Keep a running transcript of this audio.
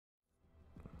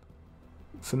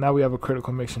So now we have a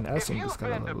critical mission. If Essence just you've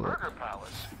gotta been to level up. Burger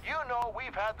Palace, you know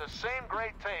we've had the same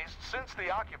great taste since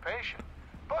the occupation.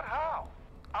 But how?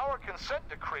 Our consent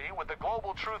decree with the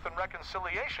Global Truth and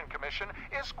Reconciliation Commission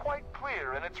is quite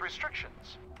clear in its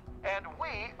restrictions. And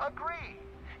we agree.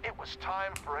 It was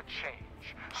time for a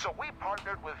change. So we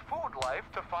partnered with Food Life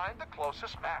to find the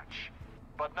closest match.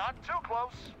 But not too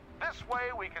close. This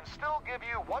way we can still give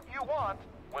you what you want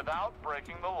without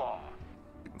breaking the law.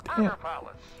 Damn. Burger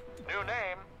Palace. New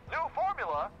name, new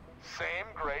formula, same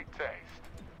great taste.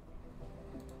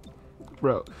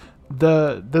 Bro,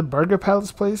 the Burger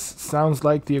Palace place sounds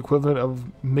like the equivalent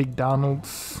of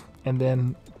McDonald's and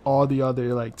then all the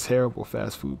other like terrible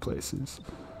fast food places.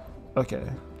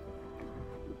 Okay.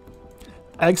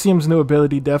 Axiom's new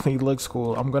ability definitely looks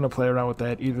cool. I'm gonna play around with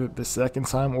that either the second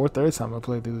time or third time I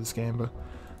play through this game, but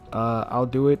I'll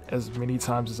do it as many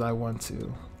times as I want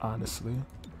to, honestly.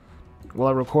 Will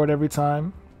I record every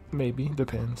time? Maybe,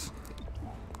 depends.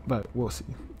 But we'll see.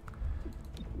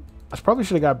 I probably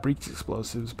should have got breach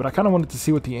explosives, but I kind of wanted to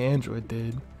see what the android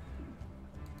did.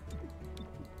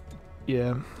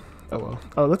 Yeah. Oh well.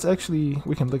 Oh, let's actually,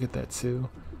 we can look at that too.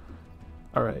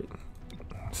 Alright.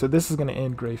 So this is going to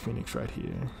end Gray Phoenix right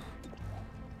here.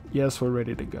 Yes, we're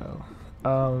ready to go.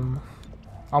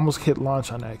 Almost hit launch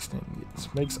on accident. It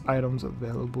makes items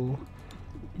available.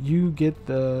 You get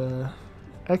the...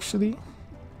 Actually,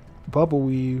 Bubble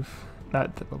Weave.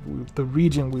 Not the Bubble Weave. The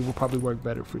Region Weave will probably work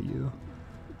better for you.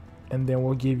 And then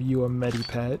we'll give you a Medi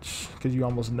Patch, because you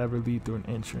almost never lead through an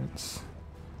entrance.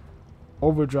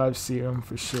 Overdrive Serum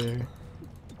for sure.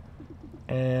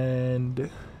 And...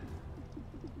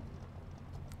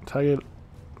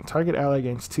 Target ally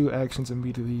gains 2 actions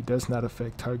immediately. Does not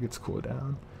affect target's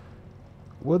cooldown.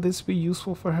 Will this be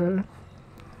useful for her?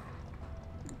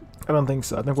 I don't think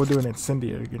so. I think we'll do an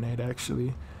incendiary grenade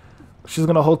actually. She's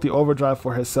gonna hold the overdrive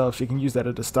for herself. She can use that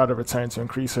at the start of her turn to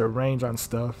increase her range on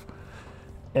stuff.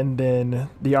 And then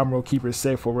the armor will keep her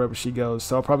safe for wherever she goes.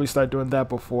 So I'll probably start doing that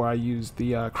before I use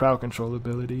the crowd control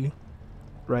ability.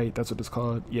 Right, that's what it's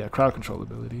called. Yeah, crowd control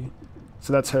ability.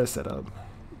 So that's her setup.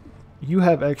 You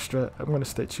have extra. I'm going to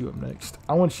stat you up next.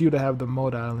 I want you to have the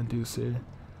motile inducer.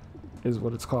 Is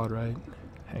what it's called, right?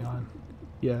 Hang on.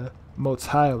 Yeah,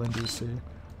 motile inducer.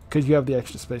 Because you have the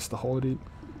extra space to hold it.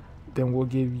 Then we'll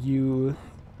give you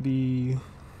the...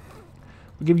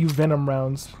 We'll give you venom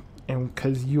rounds. And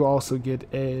because you also get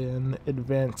an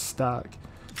advanced stock.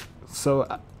 So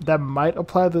that might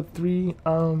apply the 3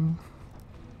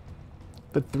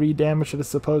 damage that it's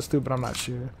supposed to, but I'm not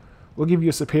sure. We'll give you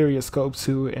a superior scope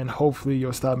too, and hopefully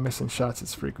you'll stop missing shots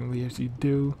as frequently as you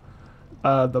do.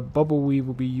 The Bubble Weave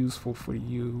will be useful for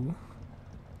you.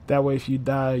 That way if you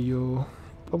die, you'll...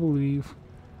 Bubble Weave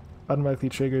automatically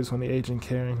triggers when the agent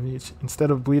carrying reach.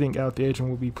 Instead of bleeding out, the agent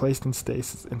will be placed in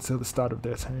stasis until the start of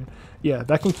their turn. Yeah,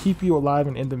 that can keep you alive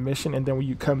and in the mission, and then when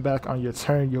you come back on your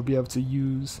turn, you'll be able to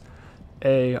use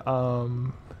a...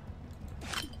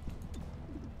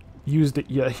 use the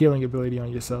healing ability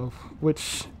on yourself,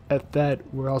 which... At that,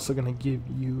 we're also going to give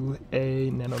you a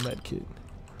nanomed kit.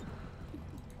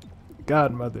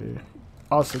 Godmother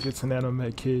also gets a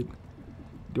nanomed kit.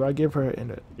 Do I give her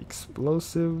an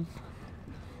explosive?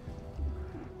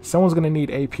 Someone's going to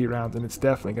need AP rounds, and it's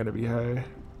definitely going to be her.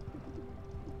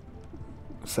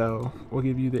 So, we'll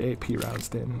give you the AP rounds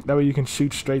then. That way you can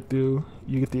shoot straight through.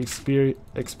 You get the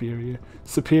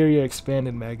Superior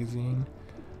Expanded Magazine.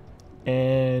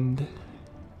 And...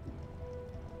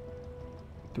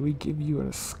 Do we give you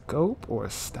a scope or a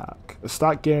stock? A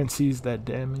stock guarantees that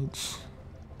damage.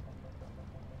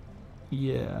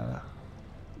 Yeah.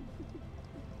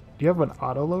 Do you have an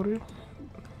autoloader?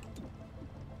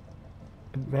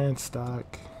 Advanced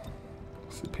stock.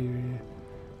 Superior.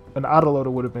 An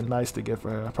autoloader would have been nice to get for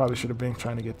her. I probably should have been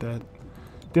trying to get that.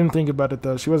 Didn't think about it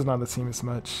though. She wasn't on the team as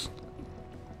much.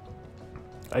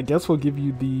 I guess we'll give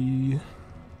you the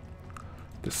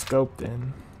scope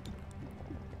then.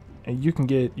 And you can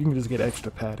just get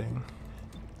extra padding.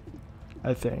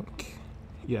 I think.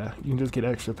 Yeah, you can just get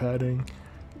extra padding.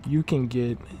 You can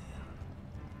get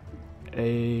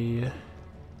a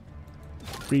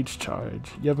breach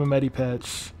charge. You have a medi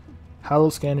patch, hollow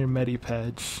scanner medi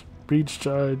patch, breach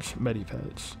charge, medi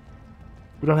patch.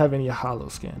 We don't have any hollow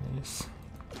scanners.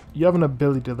 You have an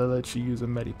ability that lets you use a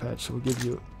medi patch, so we'll give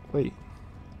you... Wait.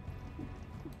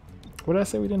 What did I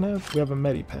say we didn't have? We have a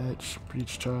medi patch,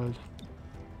 breach charge.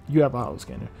 You have a hollow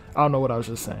scanner. I don't know what I was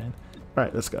just saying.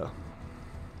 Alright, let's go.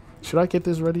 Should I get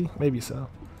this ready? Maybe so.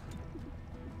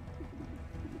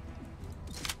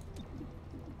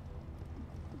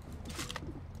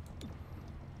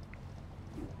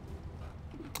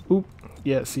 Oop.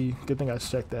 Yeah, see, good thing I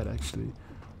checked that actually.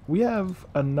 we have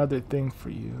another thing for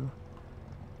you.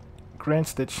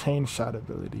 Grants the chain shot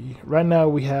ability. Right now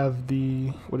we have the,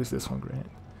 what does this one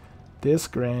grant? This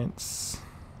grants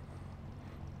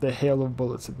the hail of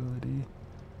bullets ability.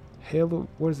 Hail of,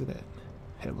 where's it at?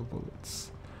 Hail of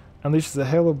bullets. Unleashes a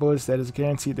hail of bullets that is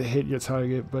guaranteed to hit your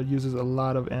target, but uses a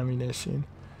lot of ammunition.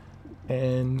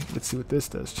 And let's see what this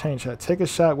does. Chain shot. Take a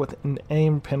shot with an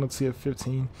aim penalty of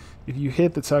 15. If you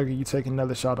hit the target, you take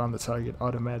another shot on the target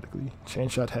automatically. Chain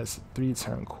shot has 3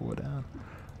 turn cooldown.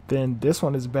 Then this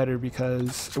one is better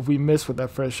because if we miss with that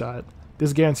first shot,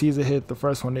 this guarantees a hit. The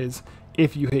first one is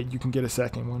if you hit, you can get a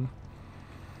second one.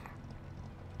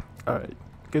 Alright,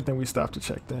 good thing we stopped to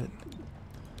check that.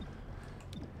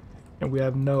 And we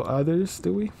have no others,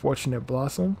 do we? Fortunate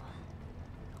Blossom.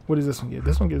 What does this one get?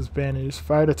 This one gives banners.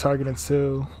 Fire the target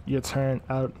until your turn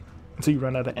out, until you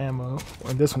run out of ammo.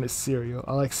 And this one is Serial.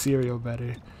 I like Serial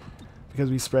better because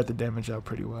we spread the damage out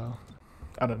pretty well.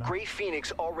 I don't know. Grey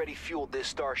Phoenix already fueled this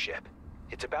starship.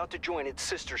 It's about to join its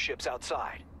sister ships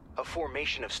outside. A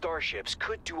formation of starships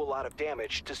could do a lot of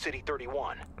damage to City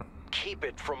 31. Keep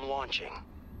it from launching.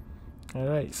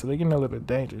 Alright, so they're getting a little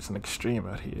dangerous and extreme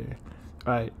out here.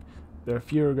 Alright, there are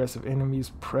fewer aggressive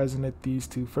enemies present at these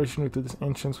two. First unit through this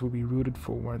entrance will be routed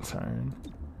for 1 turn.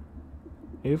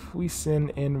 If we send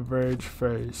in Verge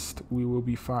first, we will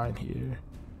be fine here.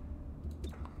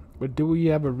 But do we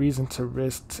have a reason to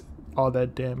risk all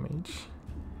that damage?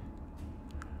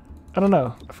 I don't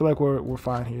know. I feel like we're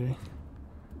fine here.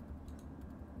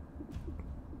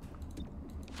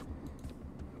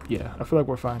 Yeah, I feel like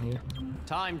we're fine here.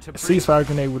 Time to a ceasefire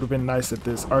grenade would have been nice at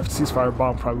this, or a ceasefire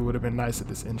bomb probably would have been nice at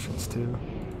this entrance too.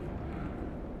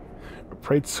 A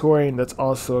Praetorian that's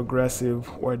also aggressive,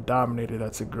 or a Dominator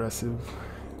that's aggressive.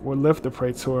 We'll lift the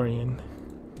Praetorian.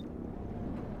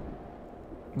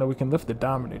 No, we can lift the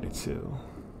Dominator too.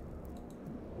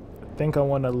 I think I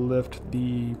want to lift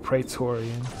the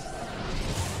Praetorian.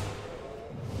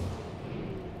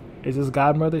 Is this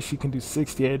Godmother? She can do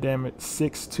 68 damage,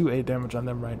 6 to 8 damage on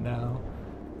them right now.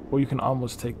 Or you can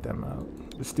almost take them out.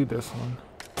 Let's do this one.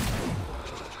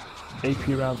 AP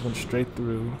rounds went straight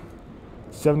through.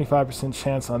 75%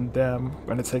 chance on them. We're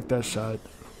gonna take that shot.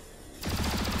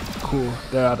 Cool,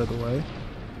 they're out of the way.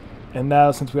 And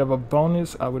now since we have a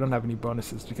bonus, we don't have any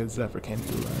bonuses because Zephyr came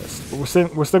through last. But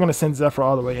we're still gonna send Zephyr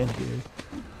all the way in here.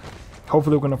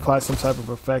 Hopefully we're gonna apply some type of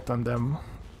effect on them.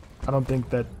 I don't think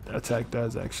that attack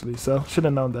does actually, so should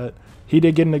have known that. He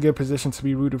did get in a good position to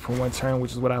be rooted for 1 turn,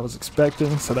 which is what I was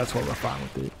expecting, so that's why we're fine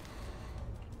with it.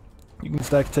 You can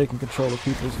start taking control of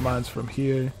people's minds from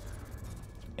here.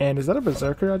 And is that a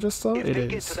Berserker I just saw? If it they is.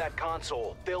 get to that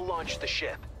console, they'll launch the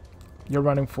ship. You're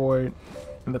running for it,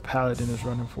 and the Paladin is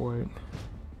running for it.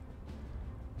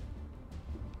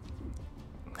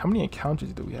 How many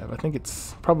encounters do we have? I think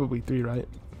it's probably 3, right?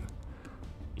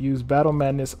 Use Battle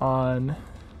Madness on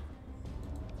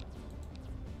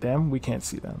them. We can't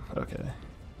see them. Okay.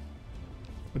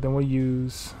 But then we'll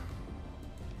use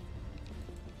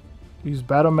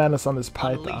Battle Madness on this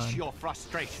Python. Unleash your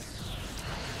frustration.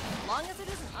 As long as it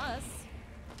isn't us.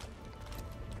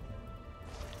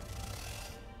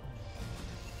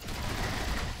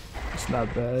 It's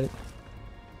not bad.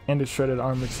 And it's shredded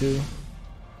armor too.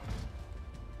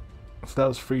 So that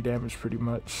was free damage pretty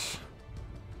much.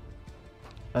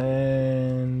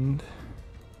 And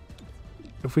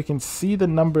if we can see the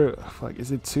number, like,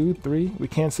 is it 2, 3? We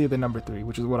can't see the number 3,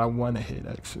 which is what I want to hit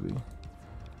actually.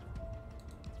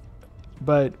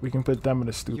 But we can put them in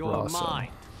a stupor Your also.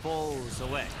 mind falls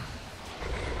away.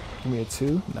 Give me a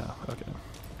 2? No, okay.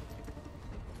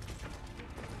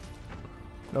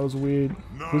 That was weird.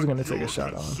 Who's gonna take a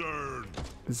shot on?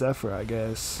 Zephyr, I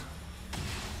guess.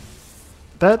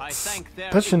 That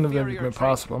shouldn't have been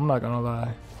possible. I'm not gonna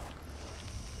lie.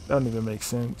 That doesn't even make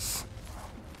sense.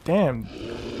 Damn.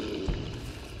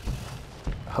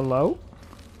 Hello?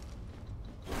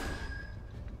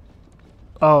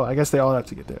 Oh, I guess they all have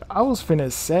to get there. I was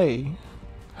finna say,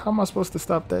 how am I supposed to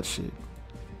stop that shit?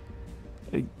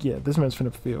 Yeah, this man's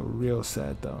finna feel real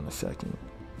sad though in a second.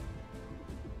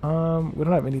 We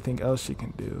don't have anything else she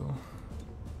can do.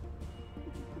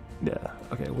 Yeah,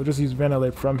 okay, we'll just use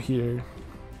Ventilate from here.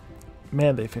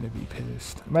 Man, they finna be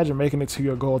pissed. Imagine making it to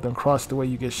your goal, then cross the way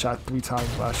you get shot 3 times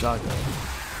by a shotgun.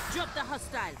 Drop the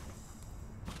hostile.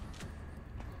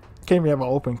 Can't even have an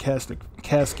open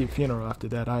casket funeral after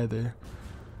that either.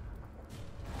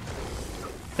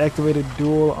 Activated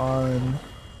duel on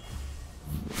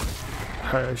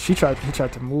her. He tried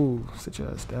to move. Sit your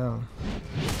ass down.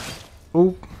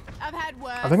 Oop. I've had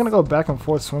worse. Are they gonna go back and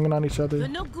forth swinging on each other? You're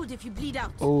no good if you bleed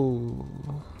out. Oh.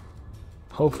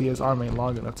 Hopefully his arm ain't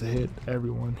long enough to hit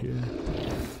everyone here.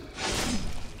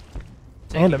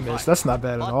 And a Taking miss. fire, That's not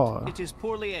bad at but all. It is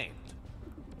poorly aimed.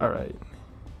 Alright.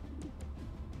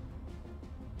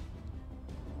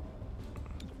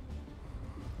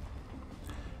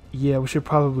 Yeah, we should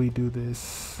probably do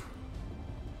this.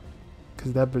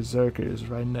 Because that berserker is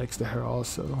right next to her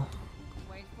also.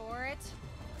 Wait for it.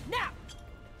 Now!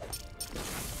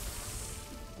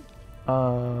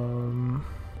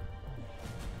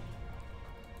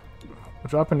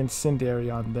 Drop an incendiary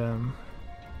on them.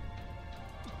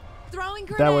 Throwing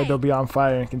grenade. That way they'll be on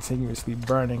fire and continuously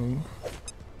burning.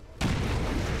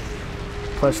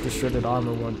 Plus the shredded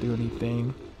armor won't do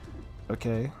anything.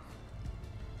 Okay.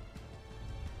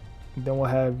 Then we'll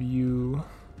have you...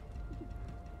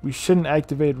 We shouldn't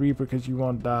activate Reaper because you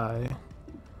won't die.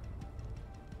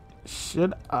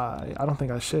 Should I? I don't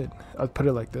think I should. I'll put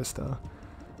it like this though.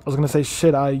 I was gonna say,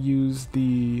 should I use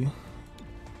the...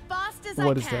 Fast as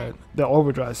What I is can. that? The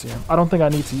overdrive serum. I don't think I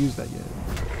need to use that yet.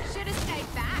 Should have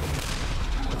stayed back.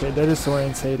 Okay, they're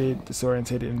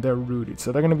disorientated, and they're rooted.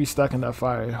 So they're gonna be stuck in that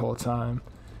fire the whole time.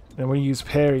 Then we'll use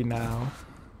parry now.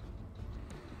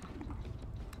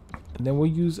 And then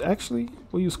we'll use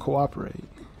cooperate.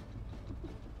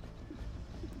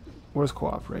 Where's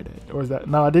cooperate at? Or is that...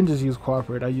 No, I didn't just use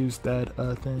cooperate. I used that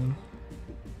thing.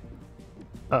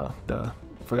 Oh, duh.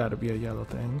 Forgot to be a yellow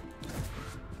thing.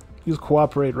 Use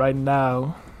cooperate right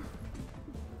now.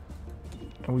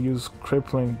 And we use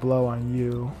crippling blow on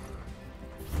you.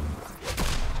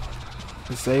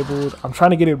 Disabled. I'm trying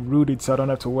to get it rooted so I don't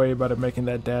have to worry about it making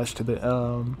that dash to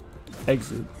the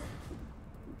exit.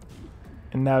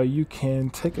 And now you can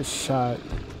take a shot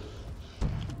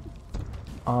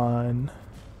on...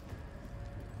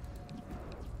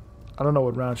 I don't know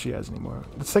what round she has anymore.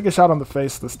 Let's take a shot on the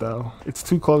faceless though. It's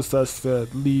too close to us to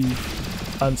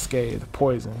leave unscathed.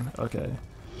 Poison. Okay.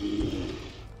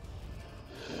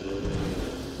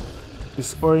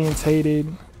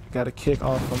 Disorientated. Got a kick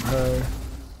off from her.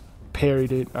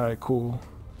 Parried it. Alright, cool.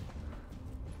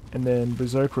 And then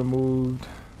Berserk removed.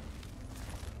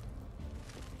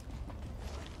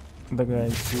 They're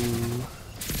going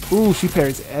to... Ooh, she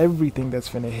parries everything that's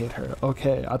finna hit her.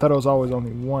 Okay, I thought it was always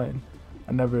only one.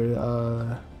 I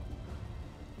never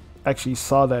actually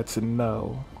saw that to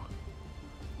know.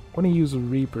 I'm gonna use a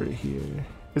Reaper here.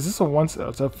 Is this a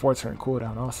it's a 4-turn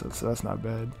cooldown also, so that's not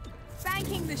bad.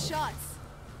 Banking the shots.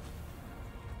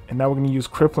 And now we're gonna use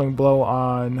crippling blow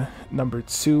on number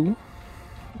 2.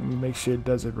 Let me make sure it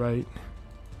does it right.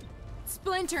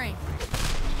 Splintering.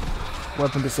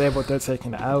 Weapon disabled, they're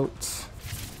taken out.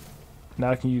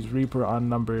 Now I can use Reaper on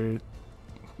number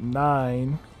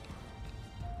 9.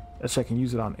 Actually, I can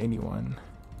use it on anyone.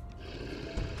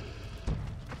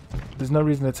 There's no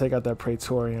reason to take out that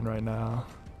Praetorian right now.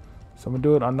 So I'm going to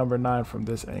do it on number 9 from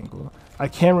this angle. I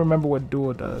can't remember what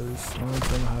duel does.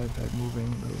 High impact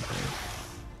moving.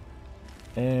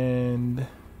 And...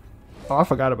 Oh, I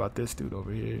forgot about this dude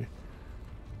over here.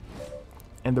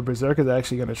 And the Berserker is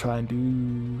actually going to try and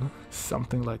do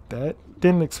something like that.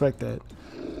 Didn't expect that.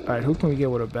 Alright, who can we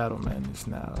get with a Battle Madness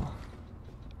now?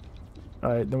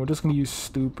 Alright, then we're just going to use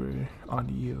Stupor on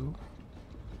you.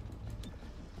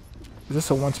 Is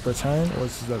this a once per turn, or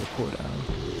is this a cooldown?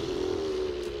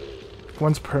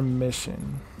 Once per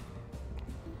mission.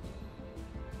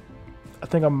 I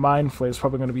think a Mind Flare is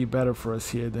probably going to be better for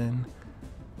us here then.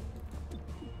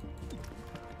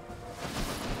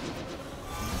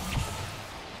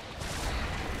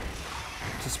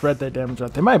 To spread that damage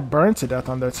out. They might burn to death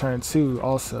on their turn too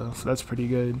also, so that's pretty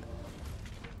good.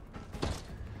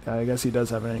 I guess he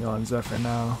does have an angle on Zephyr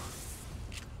now.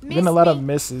 We're getting a lot of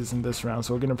misses in this round,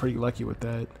 so we're getting pretty lucky with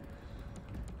that.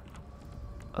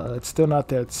 It's still not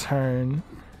their turn.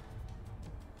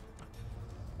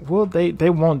 Well, they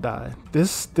won't die.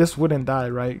 This wouldn't die,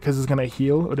 right? Because it's gonna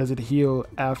heal, or does it heal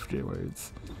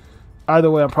afterwards?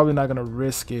 Either way, I'm probably not gonna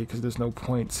risk it because there's no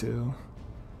point to.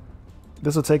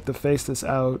 This will take the faceless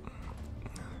out.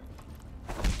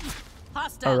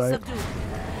 Hostile subdued.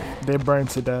 They burn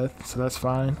to death, so that's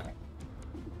fine.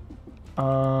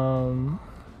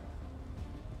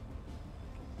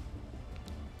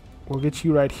 We'll get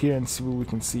you right here and see what we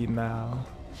can see now.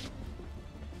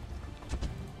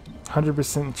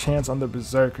 100% chance on the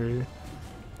Berserker.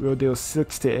 We'll deal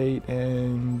 6 to 8,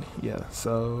 and yeah,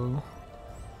 so...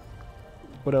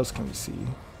 What else can we see?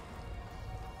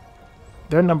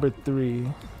 They're number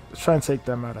 3. Let's try and take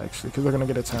them out, actually, because they're going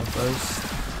to get a turn first.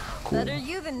 Cool. Better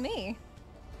you than me.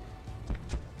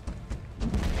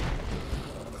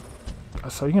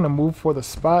 So you're going to move for the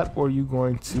spot, or are you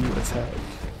going to attack?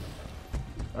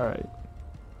 Alright.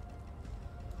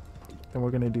 Then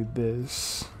we're going to do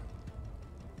this.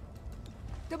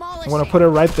 I'm going to put it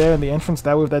right there in the entrance.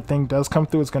 That way if that thing does come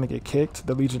through, it's going to get kicked,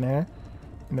 the Legionnaire.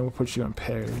 And then we'll put you in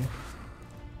parry.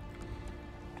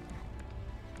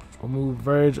 We'll move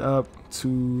Verge up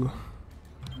to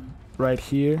right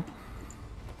here.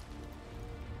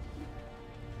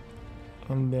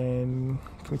 And then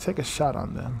can we take a shot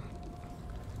on them?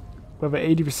 We have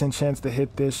an 80% chance to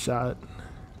hit this shot.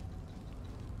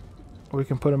 Or we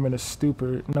can put them in a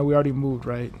stupor. No, we already moved,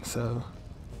 right? So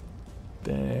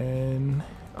then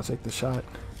I'll take the shot.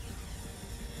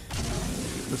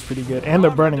 That's pretty good. And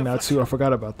they're burning now too. I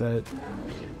forgot about that.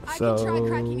 So I can try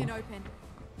cracking it open.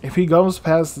 if he goes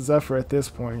past Zephyr at this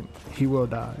point, he will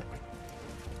die.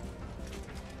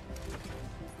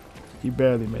 He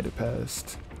barely made it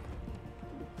past.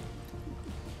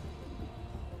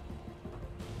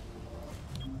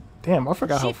 Damn, I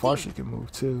forgot how far she can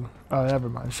move too. Oh, never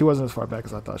mind. She wasn't as far back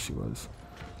as I thought she was.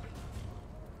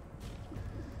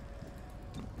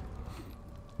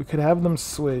 We could have them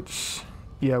switch.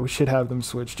 Yeah, we should have them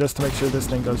switch just to make sure this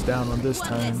thing goes down on this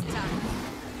turn.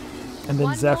 And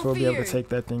then Zephyr will be able to take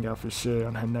that thing out for sure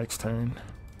on her next turn.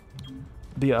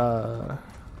 The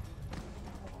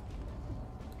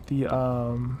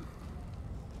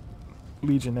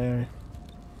Legionnaire.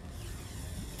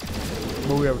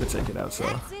 But we were able to take it out, so.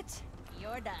 That's it.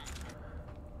 You're done.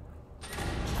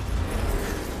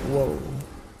 Whoa.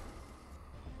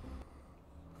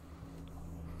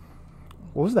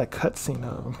 What was that cutscene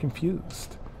of? I'm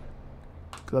confused.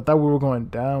 Because I thought we were going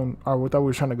down, or I thought we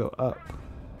were trying to go up.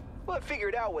 Well, I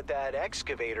figured out what that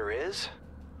excavator is.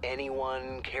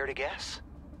 Anyone care to guess?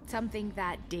 Something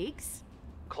that digs?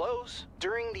 Close.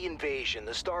 During the invasion,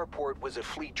 the starport was a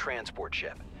fleet transport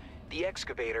ship. The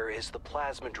excavator is the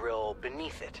plasma drill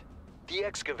beneath it. The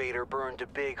excavator burned a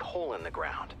big hole in the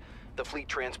ground. The fleet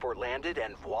transport landed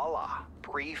and voila,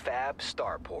 prefab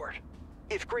starport.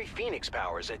 If Grey Phoenix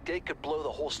powers it, they could blow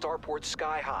the whole starport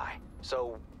sky high.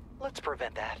 So, let's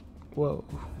prevent that. Whoa.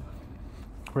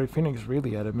 Grey Phoenix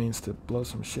really had a means to blow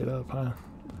some shit up, huh?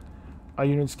 All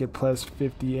units get plus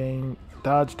 50 aim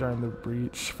dodge during the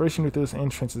breach. First unit through this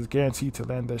entrance is guaranteed to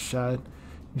land that shot.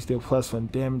 You still plus 1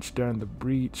 damage during the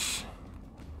breach.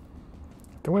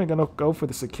 Then we're gonna go for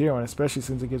the secure one, especially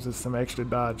since it gives us some extra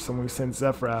dodge. So when we send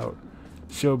Zephyr out,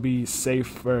 she'll be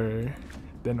safer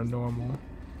than a normal.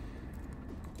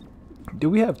 Do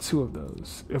we have 2 of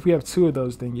those? If we have 2 of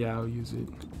those, then yeah, I'll use it.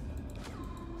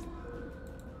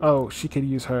 Oh, she could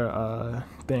use her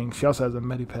thing. She also has a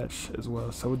medipatch as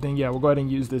well. So then yeah, we'll go ahead and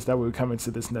use this. That way we come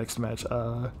into this next match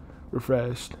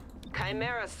refreshed.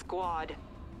 Chimera squad,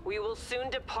 we will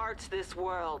soon depart this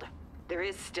world. There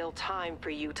is still time for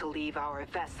you to leave our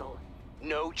vessel.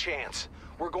 No chance.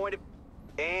 We're going to...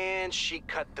 And she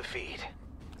cut the feed.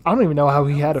 I don't even know how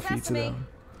he had a feed to them.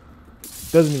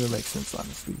 Doesn't even make sense,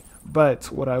 honestly. But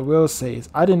what I will say is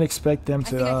I didn't expect them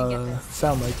to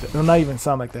sound like that. No, not even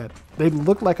sound like that. They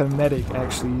look like a medic,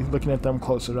 actually, looking at them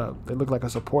closer up. They look like a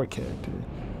support character.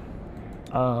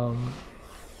 But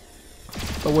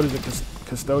what is it,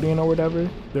 Custodian or whatever?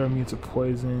 They're immune to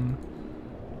poison.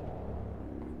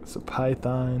 It's a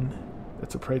Python.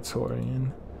 That's a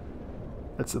Praetorian.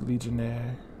 That's a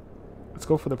Legionnaire. Let's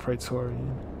go for the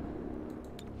Praetorian.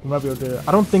 We might be able to...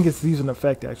 I don't think it's using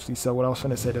effect, actually, so what I was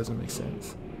trying to say doesn't make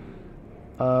sense.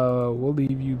 We'll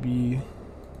leave you be.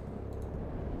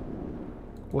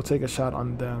 We'll take a shot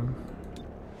on them.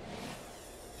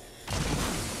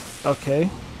 Okay.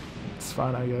 It's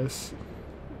fine, I guess.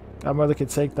 Our mother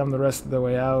could take them the rest of the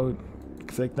way out.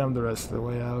 Take them the rest of the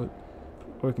way out.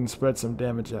 Or we can spread some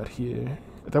damage out here.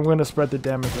 But then we're going to spread the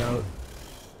damage out.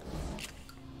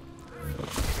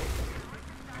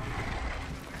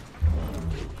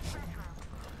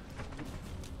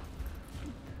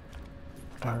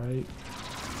 Alright.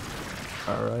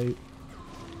 Alright.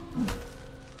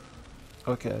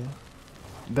 Okay.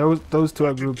 Those 2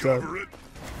 are grouped up.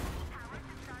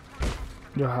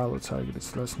 Your hollow target,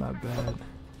 so that's not bad.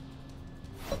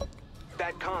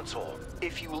 That console.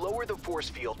 If you lower the force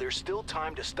field, there's still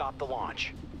time to stop the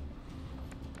launch.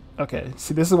 Okay,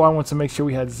 see, this is why I want to make sure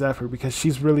we had Zephyr, because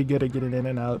she's really good at getting in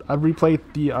and out. I replayed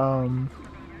the,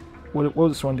 what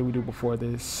was one did we do before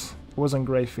this? It wasn't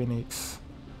Grey Phoenix.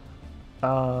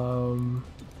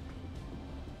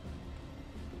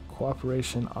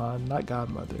 Cooperation on, not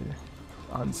Godmother,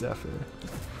 on Zephyr.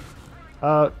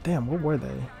 Damn, what were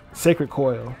they? Sacred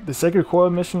Coil. The Sacred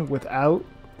Coil mission without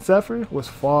Zephyr was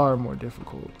far more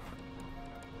difficult.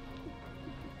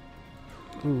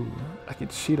 Ooh, I could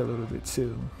cheat a little bit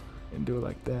too and do it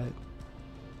like that.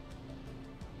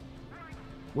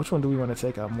 Which one do we want to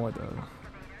take out more though?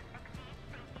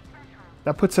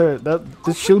 That puts her,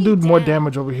 she'll do more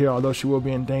damage over here, although she will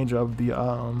be in danger of the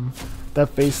that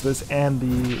faceless and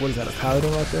the, what is that, a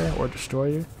paladin right there or a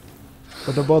destroyer?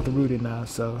 But they're both rooted now,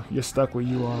 so you're stuck where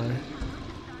you are.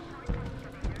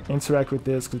 Interact with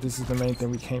this, because this is the main thing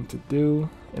we came to do,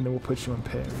 and then we'll put you in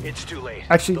parry. It's too late.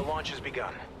 Actually, the launch has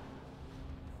begun.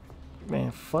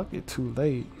 Man, fuck it, too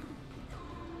late.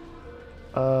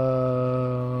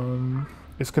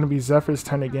 It's gonna be Zephyr's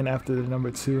turn again after the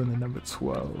number 2 and the number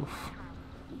 12.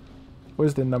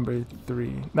 Where's the number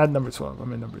 3? Not number 12,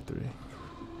 I'm in number 3.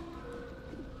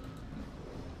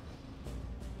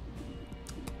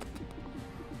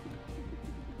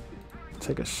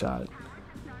 Take a shot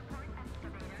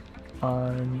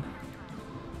on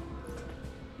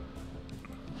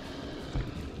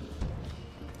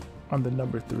the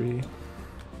number 3.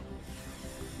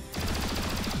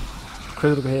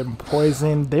 Critical hit and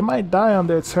poison. They might die on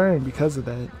their turn because of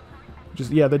that.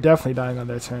 Just yeah, they're definitely dying on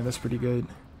their turn. That's pretty good.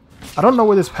 I don't know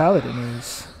where this paladin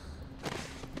is.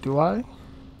 Do I?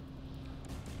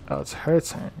 Oh, it's her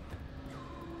turn.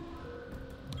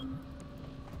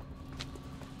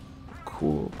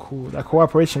 Cool, cool. That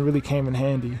cooperation really came in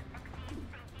handy.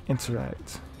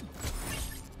 Interact.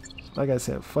 Like I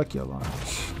said, fuck your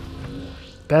launch.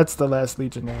 That's the last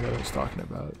Legionnaire that I was talking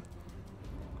about.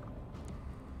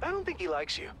 I don't think he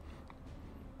likes you.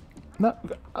 No,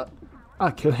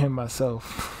 I'll kill him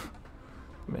myself.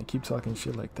 Man, keep talking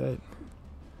shit like that.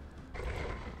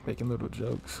 Making little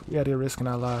jokes. We out here risking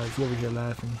our lives. You over here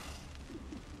laughing.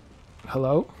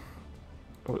 Hello?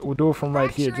 We'll do it from right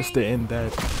here just to end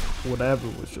that. Whatever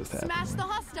was just happening. Smash the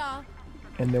hostile.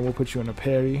 And then we'll put you in a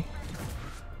parry.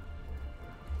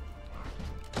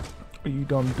 Are you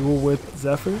gonna duel with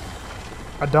Zephyr?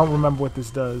 I don't remember what this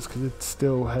does because it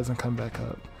still hasn't come back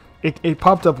up. It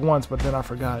popped up once, but then I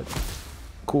forgot.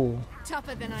 Cool.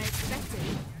 Tougher than I expected.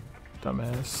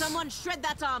 Dumbass. Someone shred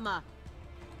that armor.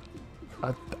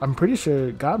 I'm pretty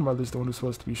sure Godmother's the one who's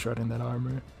supposed to be shredding that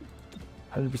armor.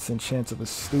 100% chance of a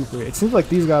stupid. It seems like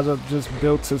these guys are just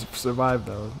built to survive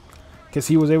though. Because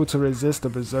he was able to resist the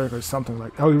Berserk or something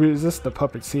like that. Oh, he resisted the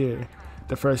Puppeteer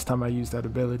the first time I used that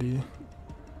ability.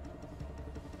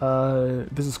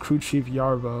 This is Crew Chief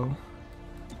Yarvo.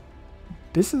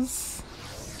 This is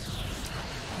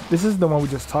the one we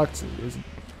just talked to, isn't it?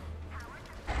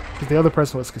 Because the other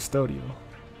person was Custodial.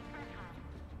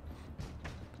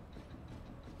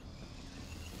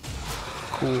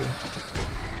 Cool.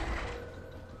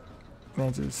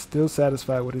 Man's is still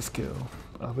satisfied with his kill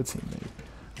of a teammate.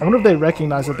 I wonder if they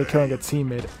recognize that they're killing a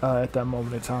teammate at that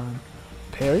moment in time.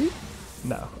 Parry?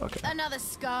 No. Okay. Another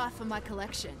scar for my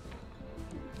collection.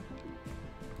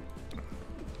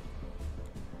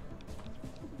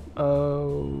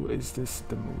 Oh, is this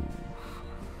the move?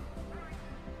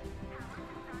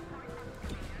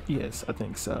 Yes, I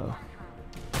think so.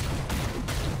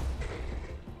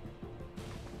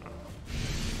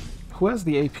 Who has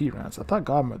the AP rounds? I thought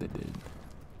Godmother did.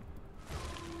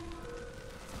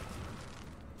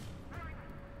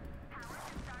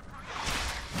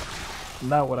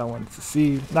 Not what I wanted to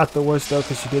see. Not the worst though,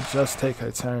 because she did just take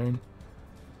her turn.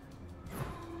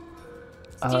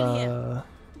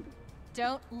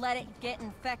 Don't let it get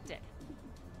infected.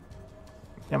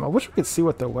 Damn, I wish we could see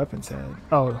what their weapons had.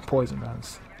 Oh, poison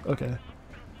rounds. Okay.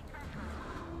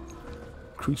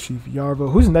 Crew Chief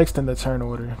Yarvo. Who's next in the turn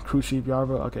order? Crew Chief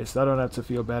Yarvo. Okay, so I don't have to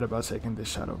feel bad about taking this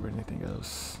shot over anything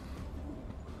else.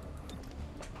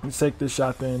 Let's take this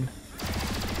shot then.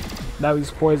 Now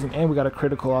he's poisoned, and we got a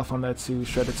critical off on that too.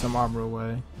 Shredded some armor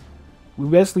away. We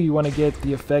basically want to get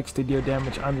the effects to deal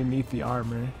damage underneath the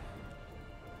armor.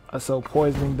 So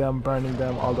poisoning them, burning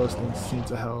them, all those things seem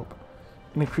to help.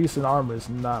 An increase in armor is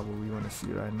not what we want to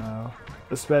see right now.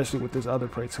 Especially with this other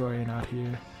Praetorian out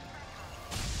here.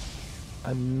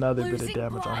 Another bit of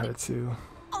damage on her too.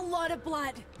 A lot of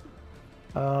blood.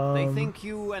 They think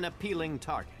you an appealing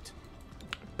target.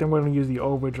 Then we're going to use the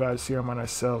overdrive serum on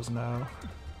ourselves now.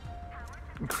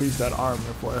 Increase that armor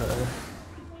for her.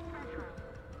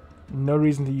 No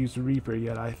reason to use Reaper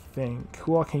yet, I think.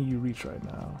 Who all can you reach right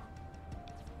now?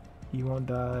 You won't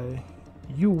die.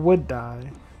 You would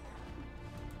die.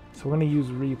 So we're going to use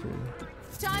Reaper.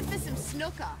 It's time for some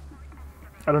snooker.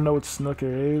 I don't know what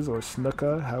snooker is, or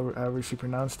snooka, however she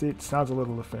pronounced it. Sounds a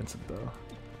little offensive though.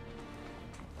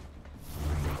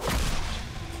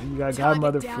 So you got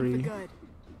Godmother free.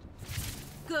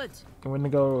 Good. And we're gonna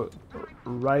go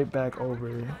right back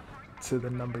over to the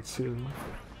number 2.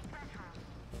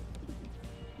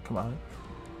 Come on.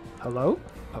 Hello?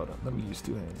 Hold on, let me use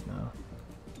 2 hands now.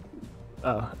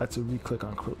 Oh, that's a re-click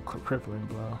on crippling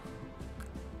blow.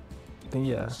 Then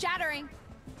yeah. Shattering.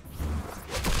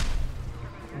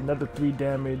 Another 3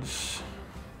 damage.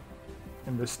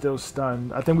 And they're still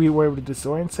stunned. I think we were able to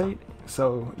disorientate.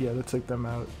 So yeah, let's take them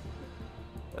out.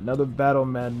 Another battle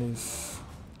madness.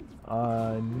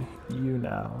 on you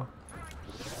now.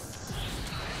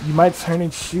 You might turn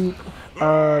and shoot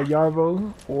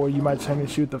Yarvo, or you might turn and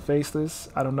shoot the Faceless.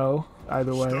 I don't know.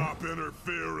 Either way. Stop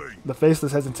interfering. The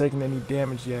Faceless hasn't taken any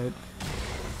damage yet.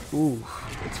 Ooh,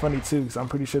 it's funny too, because I'm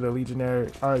pretty sure the Legionnaire,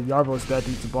 Yarvo's that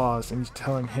dude's boss, and he's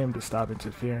telling him to stop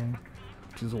interfering,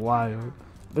 which is wild.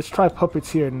 Let's try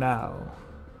Puppeteer now.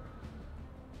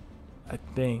 I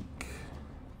think.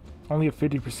 Only a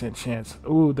 50% chance.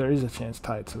 Ooh, there is a chance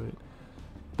tied to it.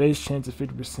 Base chance of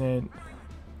 50%.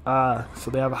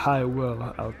 So they have a high will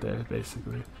out there,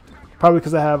 basically. Probably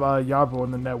because I have Yarbo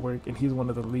on the network, and he's one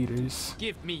of the leaders.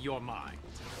 Give me your mind.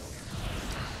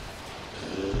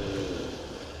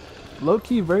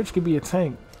 Low-key, Verge could be a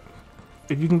tank.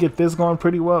 If you can get this going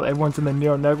pretty well, everyone's in the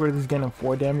Nero network is getting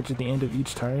 4 damage at the end of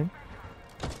each turn.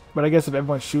 But I guess if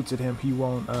everyone shoots at him, he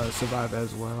won't survive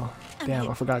as well. Damn,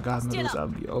 I forgot God Middles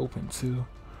out be open too.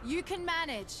 You can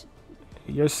manage.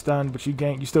 You're stunned, but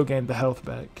you still gain the health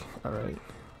back. Alright.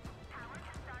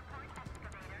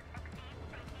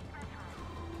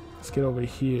 Let's get over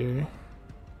here.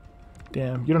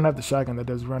 Damn, you don't have the shotgun that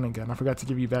does running gun. I forgot to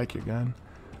give you back your gun.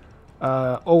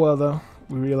 Oh well though.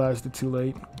 We realized it too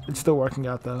late. It's still working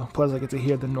out though. Plus I get to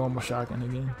hear the normal shotgun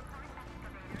again,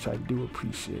 which I do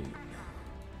appreciate.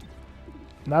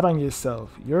 Not on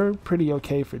yourself. You're pretty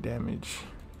okay for damage.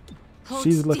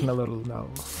 She's looking a little low.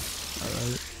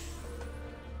 Alright.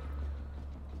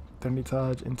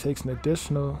 Hermitage, and takes an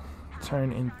additional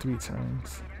turn in 3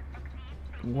 turns.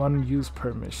 1 use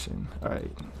per mission.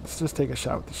 Alright, let's just take a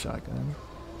shot with the shotgun.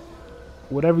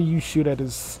 Whatever you shoot at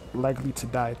is likely to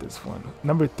die at this point.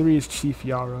 Number 3 is Chief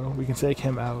Yarrow. We can take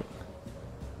him out.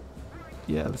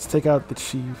 Yeah, let's take out the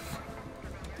Chief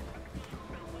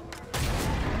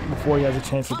before he has a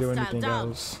chance to do anything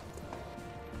else.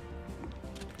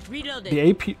 Reloaded. The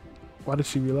AP... Why did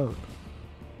she reload?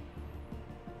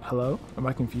 Hello? Am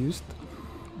I confused?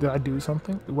 Did I do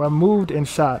something? Well, I moved and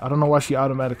shot. I don't know why she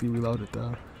automatically reloaded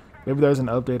though. Maybe there's an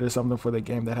update or something for the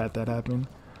game that had that happen.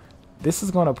 This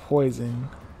is gonna poison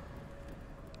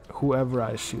whoever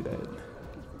I shoot at.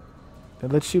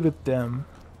 Then let's shoot at them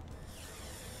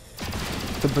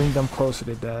to bring them closer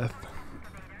to death.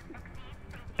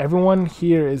 Everyone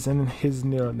here is in his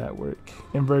Nero network,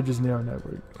 in Verge's Nero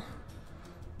network.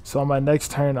 So on my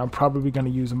next turn, I'm probably gonna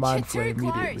use Mind Flare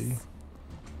immediately.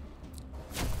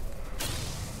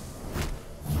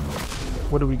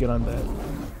 What do we get on that?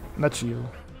 Not you.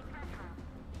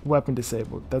 Weapon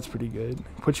disabled. That's pretty good.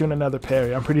 Put you in another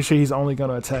parry. I'm pretty sure he's only going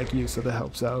to attack you, so that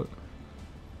helps out.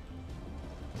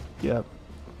 Yep.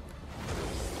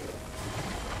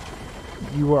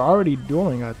 You were already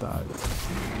dueling, I thought.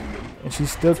 And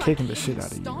she's still kicking the shit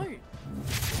out of you.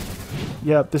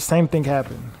 Yep, the same thing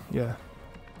happened. Yeah.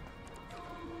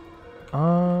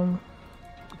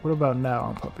 What about now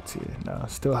on Puppeteer? No,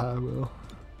 still high will.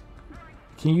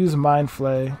 Can use Mind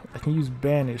Flay. I can use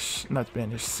Banish, not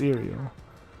Banish, Serial.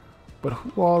 But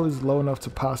who all is low enough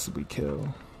to possibly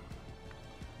kill?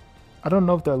 I don't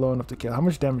know if they're low enough to kill. How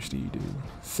much damage do you do?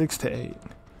 6 to 8.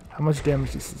 How much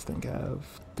damage does this thing have?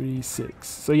 3, 6.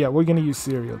 So yeah, we're gonna use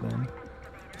Serial then.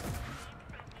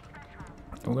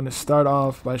 I'm gonna start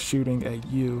off by shooting at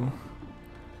you.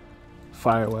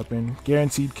 Fire weapon,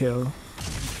 guaranteed kill.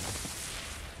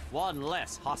 1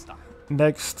 less hostile.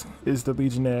 Next is the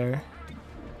Legionnaire.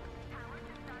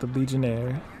 The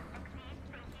Legionnaire.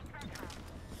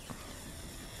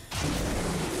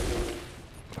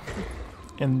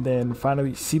 And then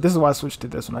finally, see, this is why I switched to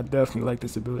this one. I definitely like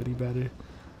this ability better.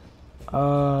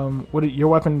 Your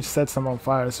weapon sets them on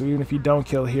fire, so even if you don't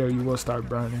kill here, you will start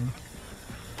burning.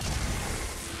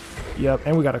 Yep,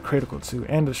 and we got a critical too,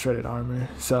 and the shredded armor.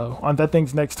 So on that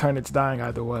thing's next turn, it's dying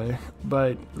either way.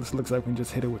 But this looks like we can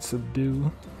just hit it with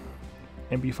subdue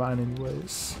and be fine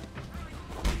anyways.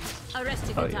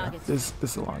 Arresting Oh the yeah, targets. this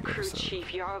is a long Crew episode. Chief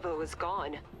Yarvo is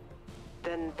gone.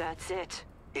 Then that's it.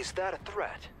 Is that a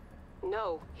threat?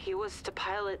 No, he was to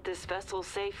pilot this vessel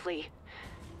safely.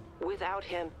 Without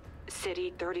him,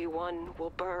 City 31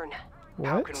 will burn.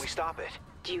 How What? can we stop it?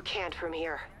 You can't from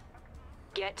here.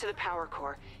 Get to the power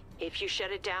core. If you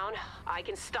shut it down, I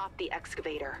can stop the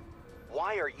excavator.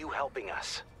 Why are you helping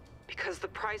us? Because the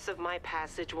price of my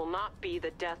passage will not be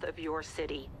the death of your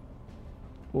city.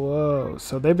 Whoa,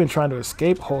 so they've been trying to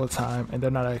escape whole time, and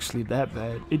they're not actually that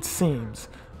bad, it seems.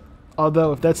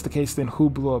 Although, if that's the case, then who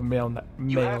blew up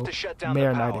You have to shut down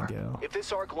Mayor the power. Nightingale? If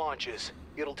this arc launches,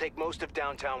 it'll take most of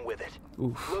downtown with it.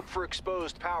 Oof. Look for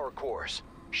exposed power cores.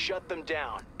 Shut them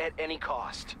down at any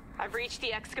cost. I've reached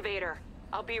the excavator.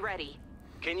 I'll be ready.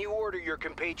 Can you order your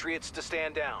compatriots to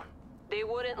stand down? They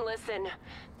wouldn't listen.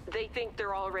 They think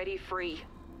they're already free.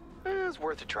 It's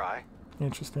worth a try.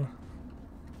 Interesting.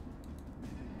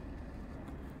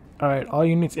 Alright, all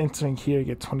units entering here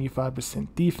get 25%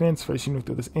 defense. First unit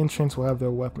through this entrance will have their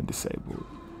weapon disabled.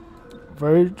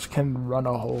 Verge can run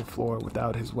a whole floor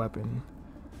without his weapon.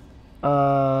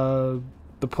 The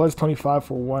plus 25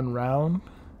 for 1 round.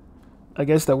 I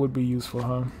guess that would be useful,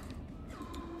 huh?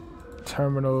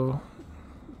 Terminal.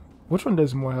 Which one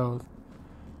does more health?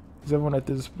 Is everyone at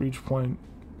this breach point?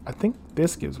 I think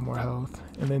this gives more health.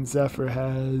 And then Zephyr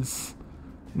has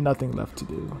nothing left to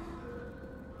do.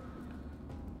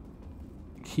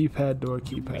 Keypad door,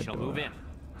 keypad door. Move in.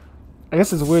 I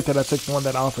guess it's weird that I took the one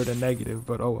that offered a negative,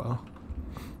 but oh well.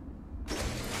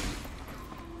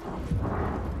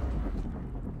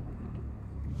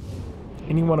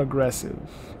 Anyone aggressive.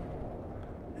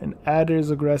 An adder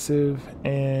is aggressive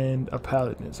and a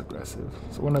paladin is aggressive.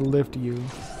 So I'm gonna lift you.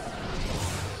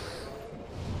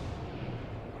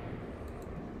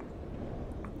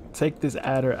 Take this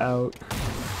adder out.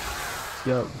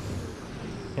 Yep.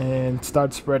 And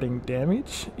start spreading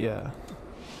damage. Yeah.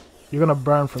 You're gonna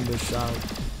burn from this shot.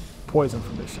 Poison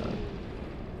from this shot.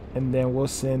 And then we'll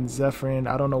send Zephyr in.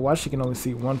 I don't know why she can only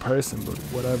see one person, but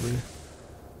whatever.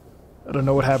 I don't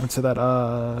know what happened to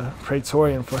that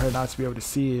Praetorian for her not to be able to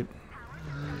see it.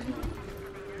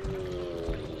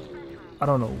 I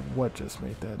don't know what just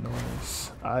made that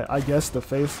noise. I guess the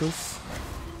faceless.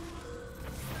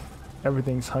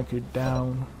 Everything's hunkered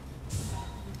down.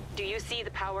 Do you see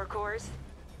the power cores?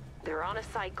 They're on a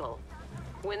cycle.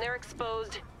 When they're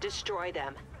exposed, destroy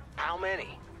them. How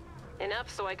many? Enough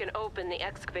so I can open the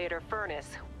excavator furnace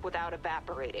without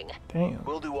evaporating. Damn.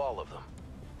 We'll do all of them.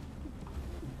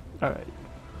 Alright.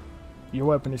 Your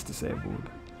weapon is disabled.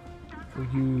 We'll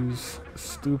use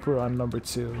Stupor on number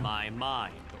 2. My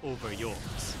mind over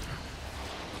yours.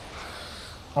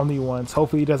 Only once.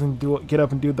 Hopefully he doesn't get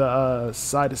up and do the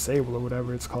side disable or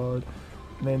whatever it's called.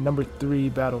 And then number 3,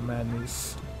 Battle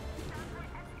Madness.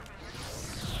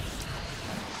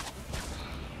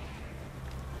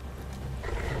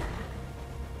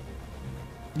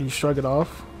 You shrug it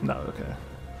off? No, okay.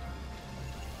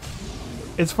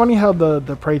 It's funny how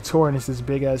the Praetorian is this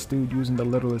big ass dude using the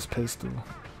littlest pistol.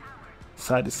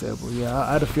 Side disable. Yeah,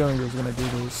 I had a feeling it was gonna do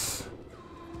this.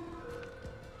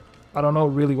 I don't know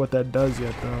really what that does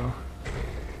yet though.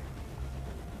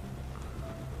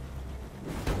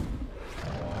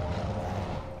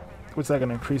 What's that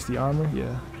gonna increase the armor?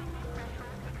 Yeah.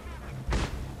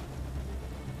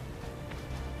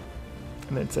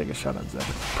 And then take a shot at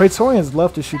Zephyr. Praetorians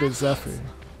love to shoot at Zephyr.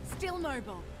 Still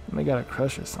mobile. And they got a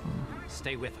crush or something.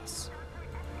 Stay with us.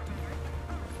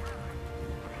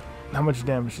 How much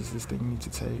damage does this thing need to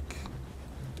take?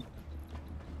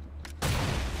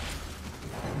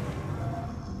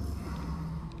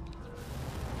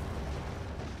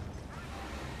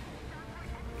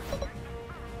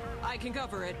 I can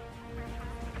cover it.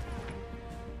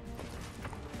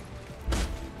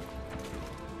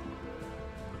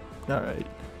 Alright.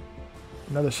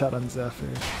 Another shot on Zephyr.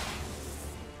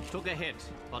 Took a hit,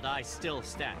 but I still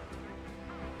stand.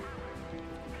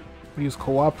 We use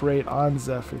Cooperate on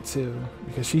Zephyr too,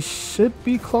 because she should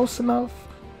be close enough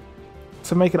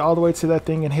to make it all the way to that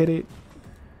thing and hit it.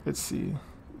 Let's see.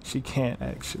 She can't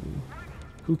actually.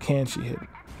 Who can she hit?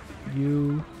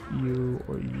 You,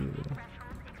 or you.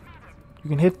 You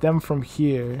can hit them from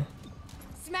here.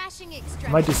 Smashing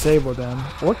extract. Might disable them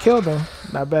or kill them.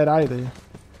 Not bad either.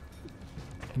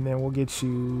 And then we'll get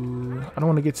you. I don't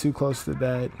want to get too close to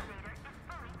that,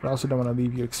 but I also don't want to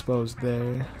leave you exposed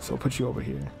there. So I'll put you over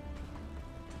here.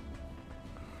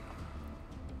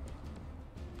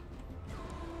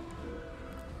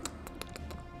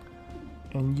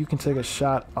 And you can take a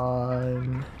shot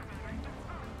on.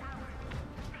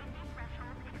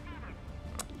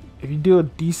 If you do a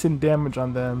decent damage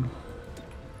on them,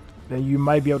 then you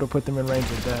might be able to put them in range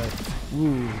of death.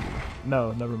 Ooh.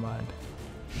 No, never mind.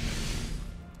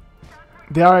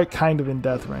 They are kind of in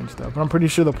death range though, but I'm pretty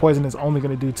sure the poison is only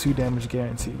going to do 2 damage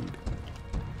guaranteed.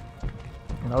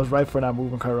 And I was right for not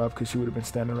moving her up because she would have been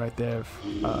standing right there. If,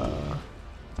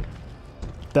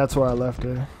 that's where I left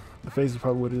her. The phaser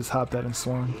probably would have just hopped out and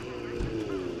swung.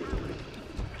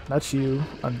 Not you,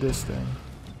 on this thing.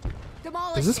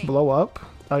 Does this blow up?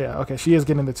 Oh yeah, okay, she is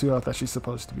getting the 2 health that she's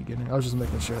supposed to be getting. I was just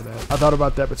making sure of that. I thought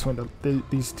about that between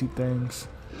these 2 things.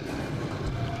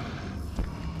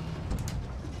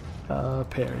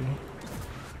 Parry.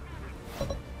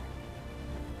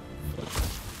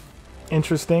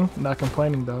 Interesting, not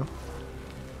complaining though.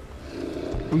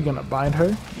 We gonna bind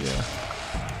her? Yeah.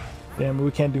 Damn,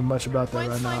 we can't do much about that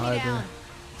right now either.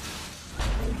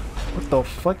 What the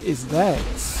fuck is that?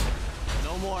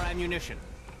 No more ammunition.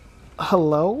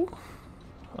 Hello?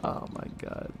 Oh my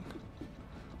god.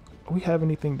 Do we have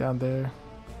anything down there?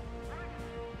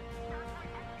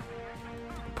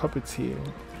 Puppets here.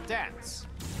 Dance.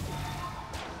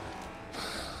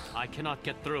 I cannot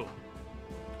get through.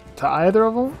 To either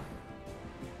of them?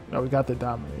 No, we got the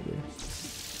Dominator.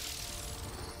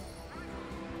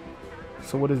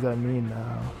 So what does that mean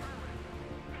now?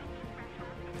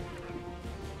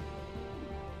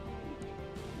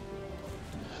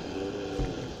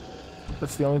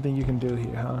 That's the only thing you can do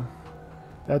here, huh?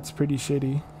 That's pretty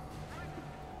shitty.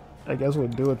 I guess we'll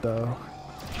do it though.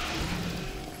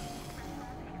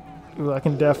 Ooh, I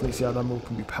can definitely see how that move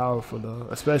can be powerful though,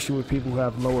 especially with people who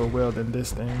have lower will than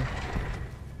this thing.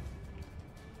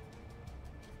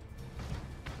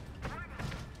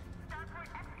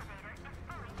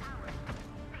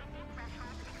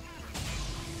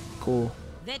 Cool.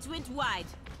 That went wide.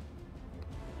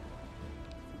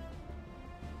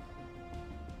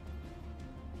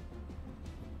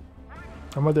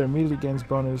 Our mother immediately gains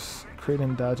bonus crit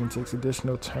and dodge and takes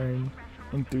additional turn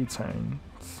in 3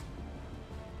 turns.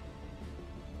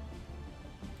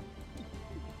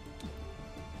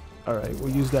 Alright, we'll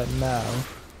use that now.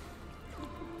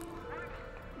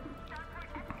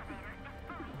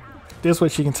 This way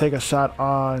she can take a shot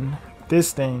on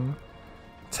this thing,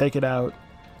 take it out,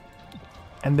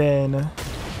 and then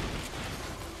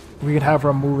we can have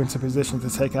her move into position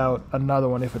to take out another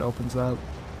one if it opens up.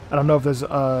 I don't know if there's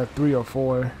 3 or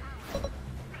 4.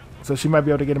 So she might be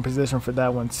able to get in position for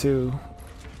that one too.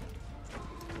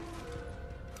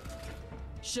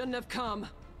 Shouldn't have come.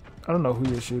 I don't know who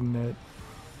you're shooting at.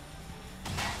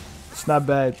 It's not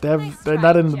bad. They're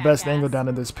not in the best angle down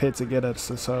in this pit to get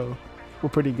us, so we're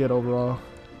pretty good overall.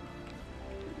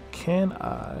 Can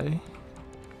I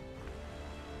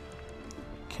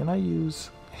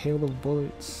use hail of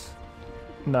bullets?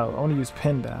 No, I want to use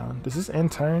pin down. Does this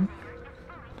end turn?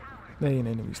 That ain't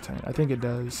enemy's turn. I think it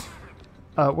does.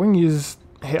 We can use,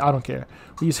 I don't care.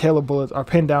 We use hail of bullets or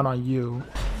pin down on you.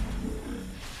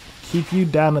 Keep you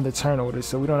down in the turn order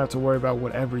so we don't have to worry about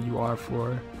whatever you are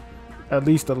for at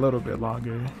least a little bit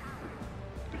longer.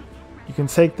 You can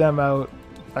take them out,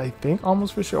 I think,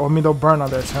 almost for sure. I mean, they'll burn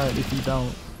on their turn if you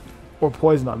don't. Or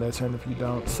poison on their turn if you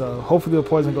don't. So hopefully the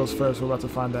poison goes first. We're about to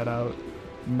find that out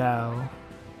now.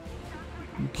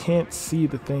 You can't see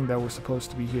the thing that we're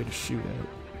supposed to be here to shoot at.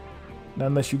 Not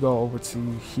unless you go over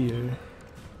to here.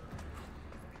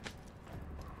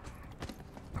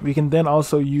 We can then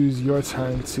also use your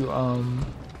turn to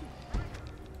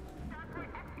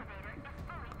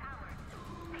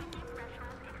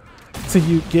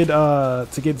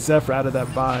get Zephyr out of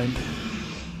that bind.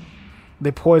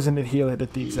 They poison and heal it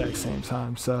at the exact same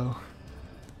time, so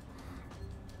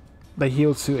they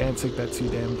heal 2 and took that 2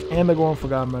 damage. And they're going for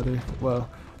Godmother. Well,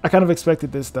 I kind of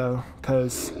expected this though,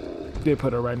 because they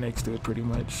put her right next to it pretty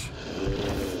much.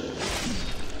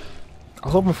 I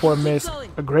was hoping for a miss.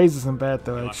 A graze isn't bad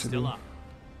though, actually.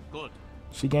 Good.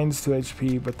 She gains 2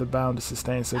 HP, but the bound is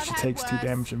sustained, so she takes 2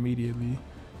 damage immediately.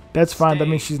 That's fine. That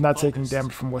means she's not taking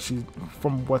damage from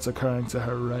what's occurring to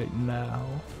her right now.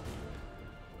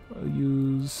 I'll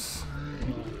use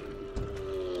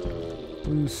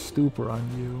Stupor on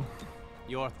you.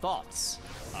 Your thoughts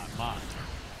are mine.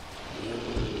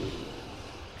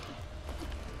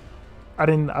 I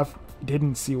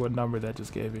didn't see what number that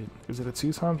just gave it. Is it a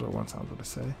 2 times or 1 times? What I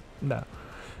say? No.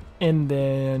 And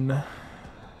then,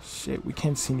 shit, we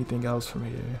can't see anything else from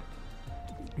here.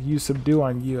 Use Subdue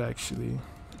on you actually.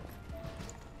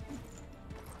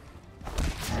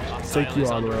 Take you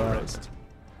all the way out.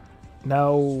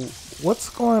 Now, what's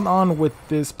going on with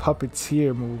this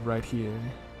puppeteer move right here?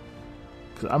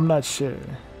 Because I'm not sure.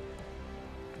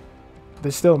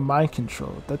 There's still mind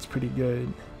control. That's pretty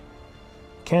good.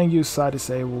 Can use side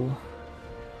disable.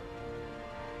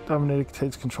 Dominator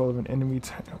takes control of an enemy.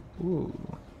 Ooh.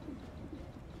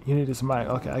 Unit is mind.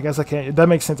 Okay, I guess I can't. That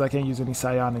makes sense. I can't use any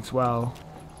psionics while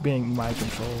being mind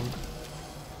controlled.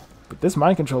 But this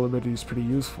mind control ability is pretty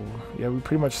useful. Yeah, we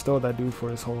pretty much stole that dude for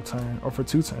his whole turn. Or for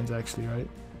 2 turns, actually, right?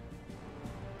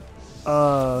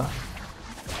 Well,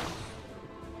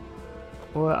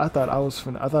 I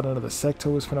thought another sector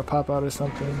was finna pop out or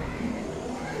something.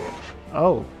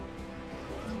 Oh.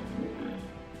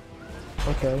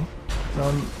 Okay.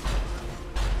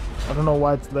 I don't know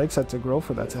why its legs had to grow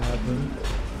for that to happen.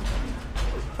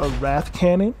 A Wrath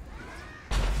Cannon?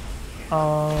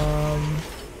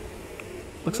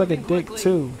 Looks like a dick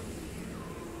too.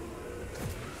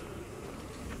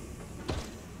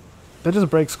 That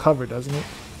just breaks cover, doesn't it?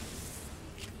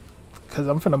 Because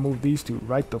I'm finna move these 2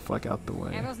 right the fuck out the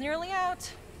way. Ammo's nearly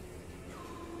out.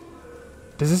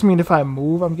 Does this mean if I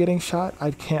move I'm getting shot?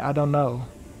 I don't know.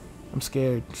 I'm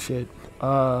scared. Shit.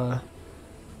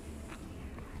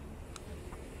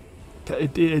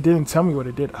 It didn't tell me what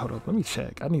it did. Hold up, let me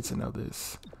check. I need to know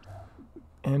this.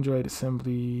 Android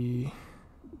assembly,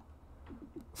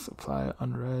 supply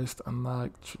unrest,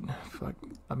 unlocked. Fuck,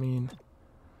 I mean,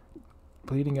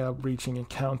 bleeding out, breaching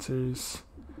encounters.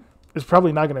 It's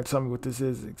probably not gonna tell me what this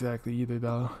is exactly either,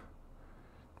 though.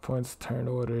 Points, turn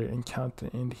order, encounter,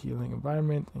 end healing,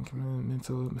 environment,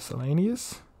 mental,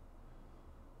 miscellaneous.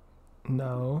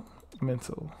 No,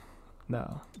 mental.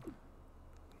 No.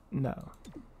 No.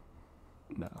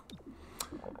 No.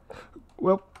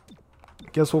 Well,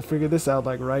 guess we'll figure this out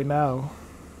like right now.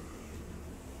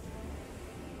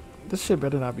 This shit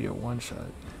better not be a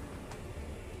one-shot.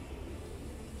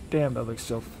 Damn, that looks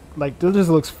so... Like, this just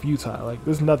looks futile. Like,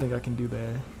 there's nothing I can do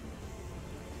there.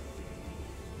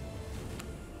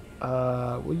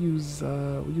 We'll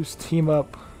use team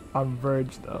up on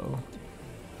Verge, though.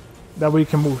 That way we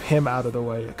can move him out of the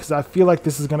way. Because I feel like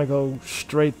this is going to go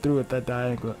straight through at that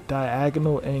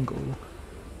diagonal angle.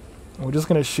 And we're just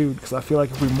going to shoot, because I feel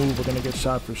like if we move, we're going to get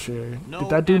shot for sure. Did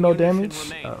that do no damage?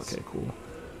 Oh, okay, cool.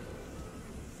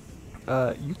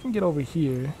 You can get over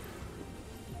here.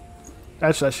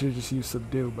 Actually, I should have just used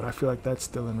subdue, but I feel like that's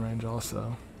still in range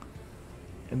also.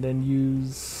 And then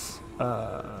use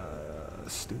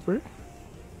stupor.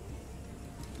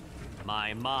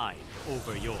 My mind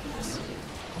over yours.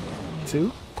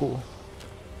 2? Cool.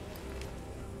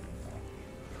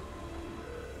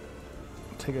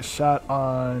 Take a shot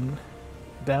on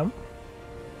them,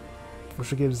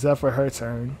 which will give Zephyr her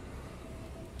turn.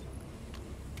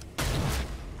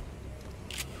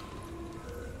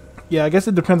 Yeah, I guess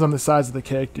it depends on the size of the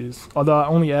characters. Although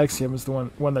only Axiom is the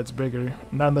one that's bigger.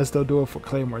 Not unless they'll do it for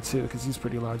Claymore too, because he's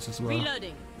pretty large as well.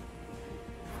 Reloading.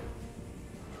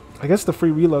 I guess the free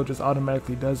reload just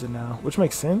automatically does it now, which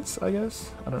makes sense, I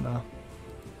guess. I don't know.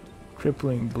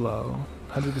 Crippling blow.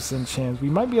 100% chance.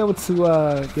 We might be able to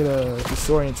get a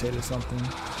disorientate or something.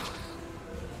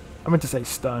 I meant to say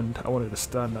stunned. I wanted to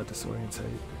stun, not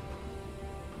disorientate.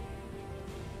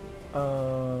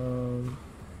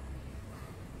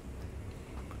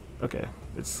 Okay,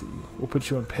 let's see. We'll put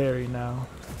you in parry now.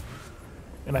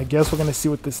 And I guess we're going to see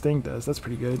what this thing does. That's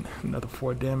pretty good. Another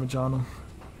 4 damage on him.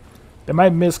 They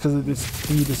might miss because of this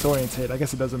disorientate. I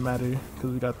guess it doesn't matter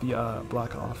because we got the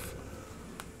block off.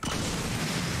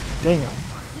 Damn.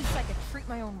 At least I could treat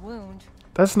my own wound.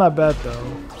 That's not bad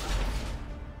though.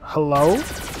 Hello?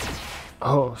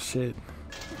 Oh shit.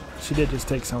 She did just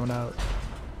take someone out.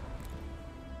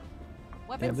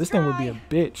 Damn, this thing would be a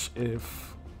bitch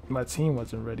if my team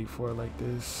wasn't ready for it like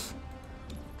this.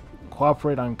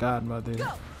 Cooperate on Godmother. Go!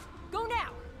 Go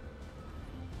now!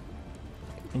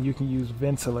 And you can use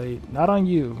ventilate. Not on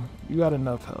you. You got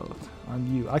enough health.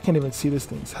 On you. I can't even see this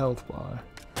thing's health bar.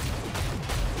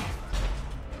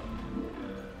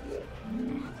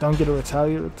 Don't get a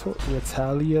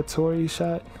retaliatory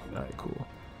shot. Alright, cool.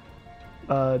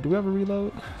 Do we have a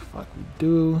reload? Fuck, we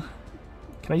do.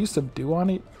 Can I use subdue on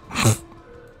it?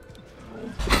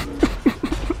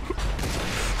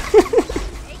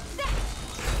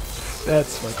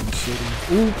 That's fucking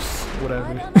shitty. Oops.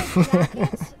 Whatever.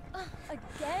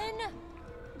 Again?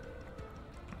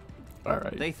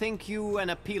 Alright. They think you an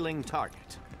appealing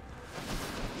target.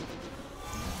 I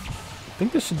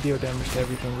think this should deal damage to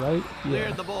everything, right?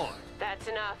 Cleared the board. That's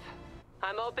enough.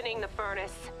 I'm opening the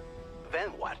furnace. Then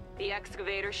what? The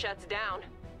excavator shuts down.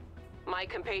 My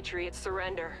compatriots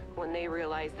surrender when they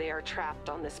realize they are trapped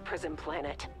on this prison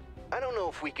planet. I don't know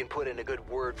if we can put in a good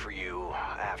word for you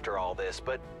after all this,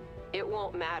 but... It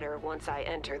won't matter once I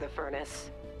enter the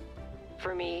furnace.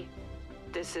 For me,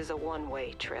 this is a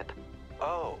one-way trip.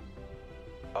 Oh.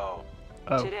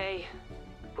 Today,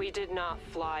 we did not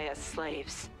fly as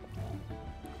slaves.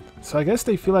 So I guess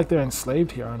they feel like they're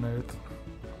enslaved here on Earth.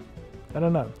 I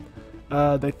don't know.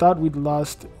 They thought we'd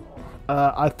lost...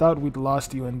 I thought we'd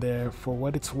lost you in there. For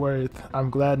what it's worth, I'm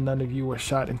glad none of you were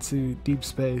shot into deep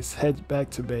space. Head back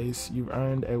to base. You've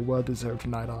earned a well-deserved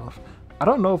night off. I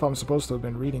don't know if I'm supposed to have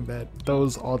been reading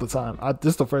those all the time.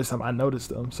 This is the first time I noticed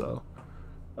them, so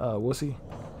we'll see.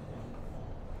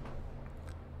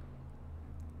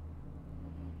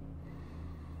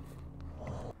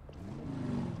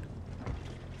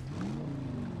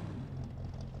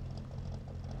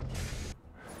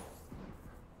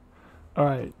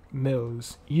 Alright,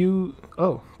 Mills.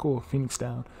 Oh, cool. Phoenix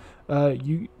down.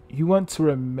 You want to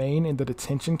remain in the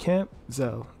detention camp?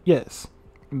 Zell. Yes.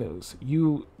 Mills.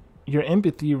 Your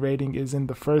empathy rating is in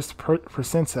the first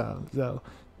percentile, Zell.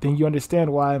 Then you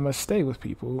understand why I must stay with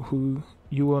people who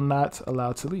you will not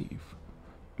allow to leave.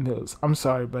 Mills. I'm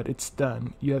sorry, but it's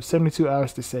done. You have 72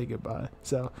 hours to say goodbye.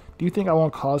 Zell. Do you think I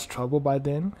won't cause trouble by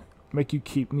then? Make you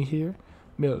keep me here?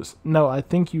 Mills. No, I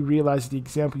think you realize the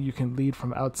example you can lead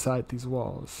from outside these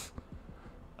walls.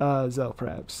 Zell,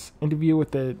 perhaps. Interview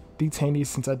with the detainee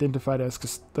since identified as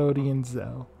custodian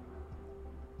Zell.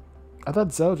 I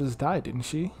thought Zell just died, didn't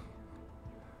she?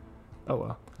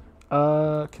 Oh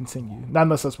well. Continue. Not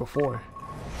unless that's before.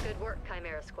 Good work,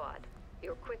 Chimera Squad.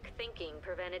 Your quick thinking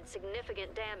prevented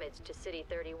significant damage to City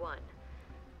 31.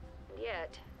 And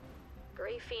yet,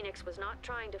 Grey Phoenix was not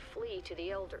trying to flee to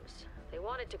the Elders. They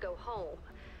wanted to go home,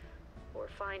 or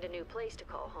find a new place to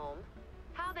call home.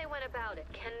 How they went about it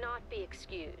cannot be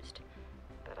excused,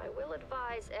 but I will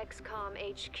advise XCOM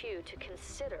HQ to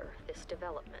consider this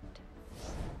development.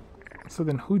 So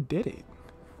then who did it?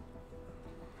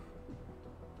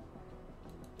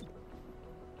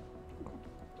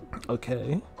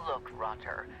 Okay. Look,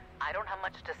 Roger, I don't have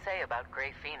much to say about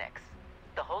Grey Phoenix.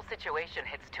 The whole situation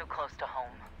hits too close to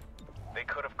home. They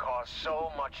could have caused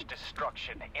so much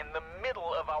destruction in the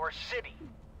middle of our city.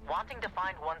 Wanting to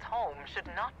find one's home should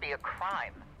not be a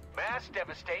crime. Mass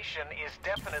devastation is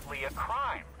definitely a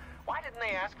crime. Why didn't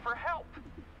they ask for help?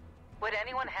 Would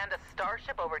anyone hand a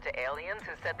starship over to aliens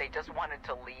who said they just wanted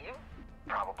to leave?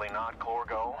 Probably not,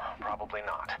 Corgo. Probably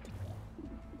not.